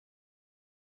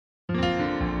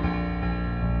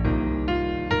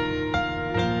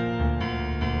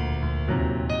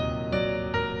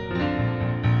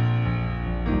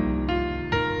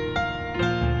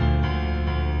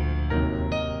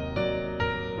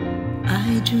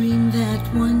I dream that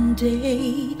one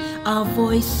day our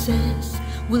voices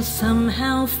will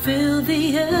somehow fill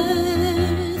the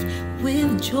earth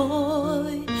with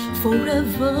joy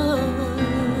forever.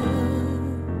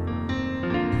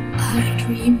 I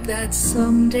dream that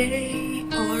someday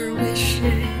our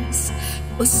wishes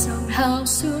will somehow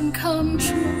soon come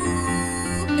true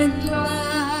and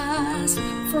last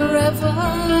forever.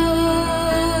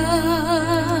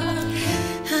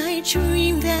 I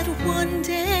dream that one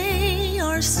day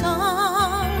our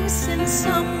songs in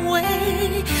some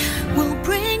way will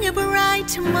bring a bright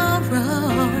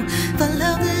tomorrow, full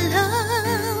of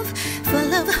love,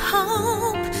 full of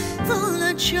hope, full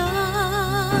of joy.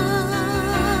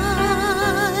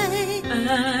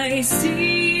 I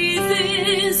see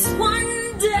this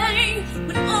one day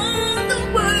when all the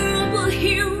world will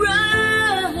hear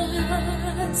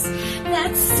us.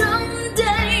 That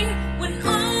someday when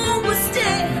all will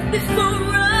stand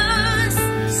before us,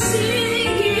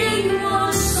 singing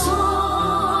one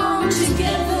song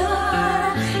together,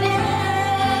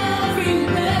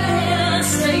 everywhere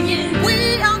saying,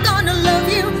 we are gonna love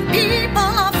you,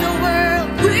 people of the world.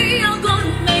 we are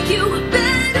gonna make you a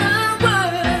better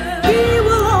world. We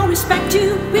will all respect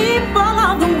you, people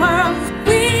of the world.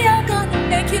 We are gonna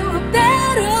make you a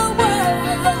better world.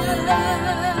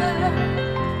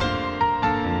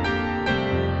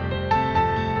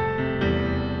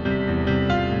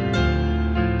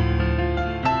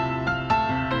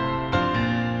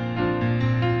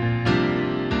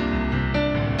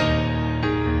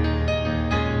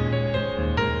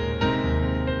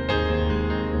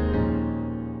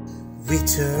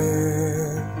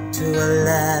 Return to a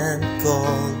land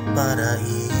called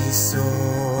Paraíso,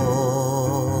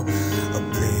 a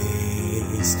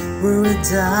place where a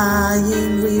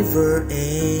dying river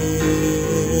ends.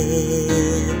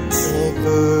 All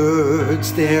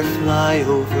birds there fly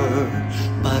over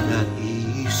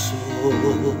Paraíso.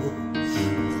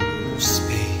 No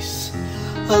space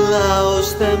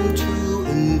allows them to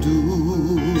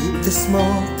endure the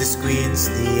smoke that screens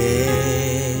the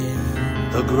air,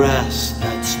 the grass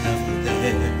that's never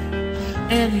there.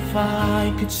 And if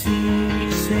I could see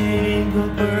a single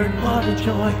bird, what a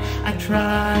joy. I'd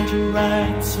try to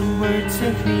write some words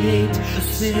and create a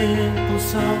simple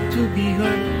song to be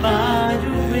heard by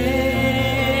the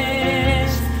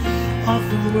rest of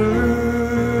the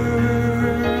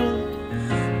world.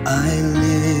 I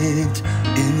lived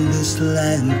in this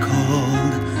land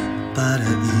called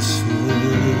Paraíso,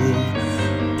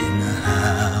 in a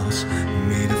house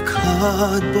made of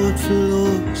cardboard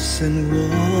floors and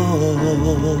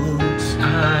walls.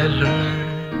 I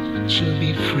learned to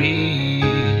be free.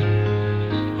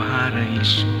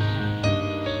 Paraíso,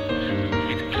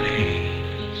 a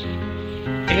place.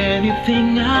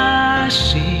 Anything I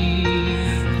see,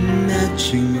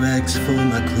 matching rags for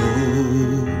my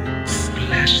clothes,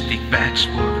 plastic bags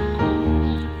for the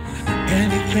gold.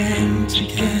 anything to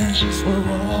catch for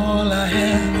all I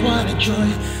had. What a joy!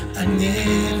 I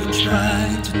never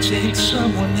tried to take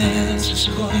someone else's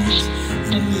coins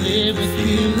and live with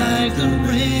you like the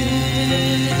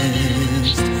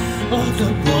rest of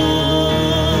the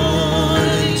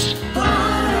boys.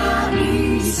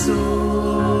 Paraíso,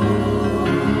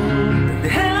 the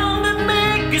helmet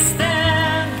make a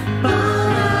stand.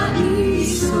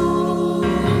 Paraíso,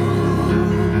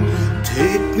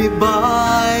 take me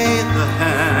by the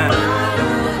hand.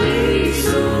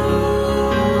 Paraíso,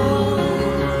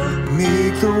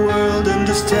 make the world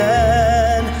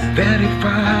understand that if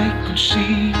I could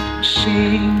see a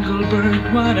single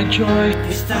bird, what a joy.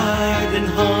 this tired and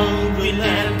hungry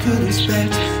land could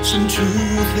expect some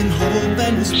truth and hope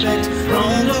and respect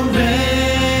from the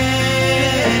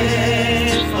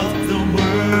rest of the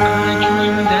world. I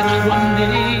dream that one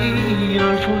day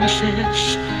our voices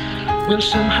will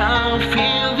somehow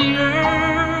fill the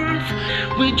earth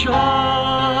with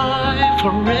joy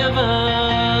forever.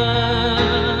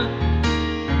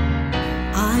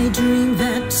 I dream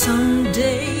that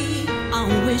someday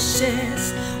our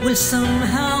wishes will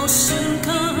somehow soon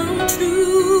come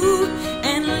true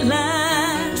and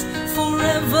last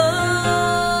forever.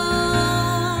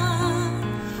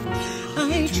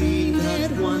 I dream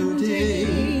that one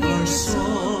day our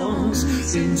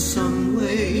songs in some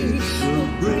way will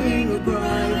bring a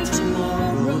bright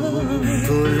tomorrow,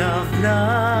 full of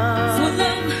love, Full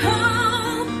of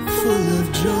hope, full of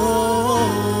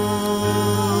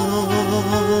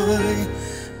joy.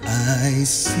 I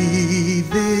see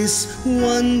this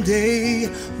one day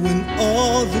when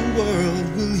all the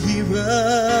world will hear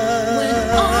us.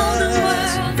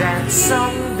 That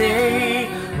someday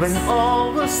when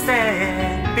all will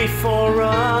stand before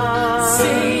us,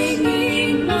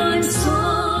 singing one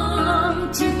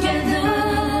song together.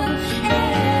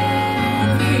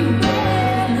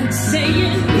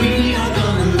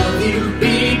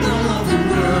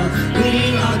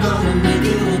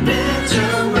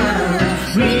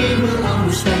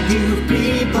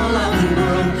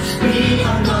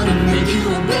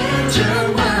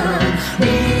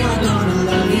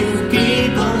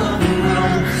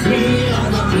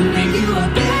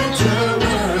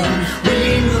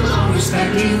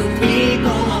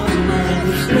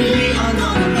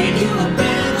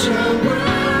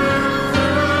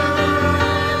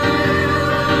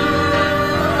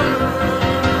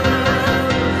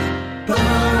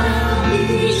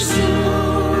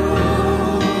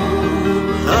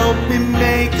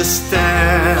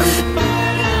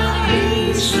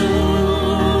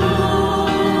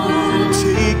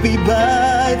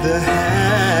 by the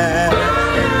hand.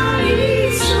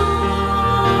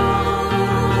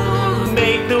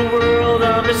 Make the world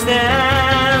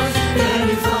understand. And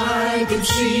if I could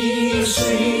see a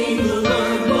single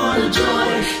bird, what a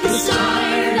joy this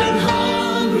tired and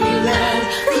hungry lad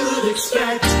could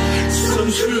expect some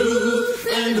truth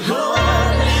and hope.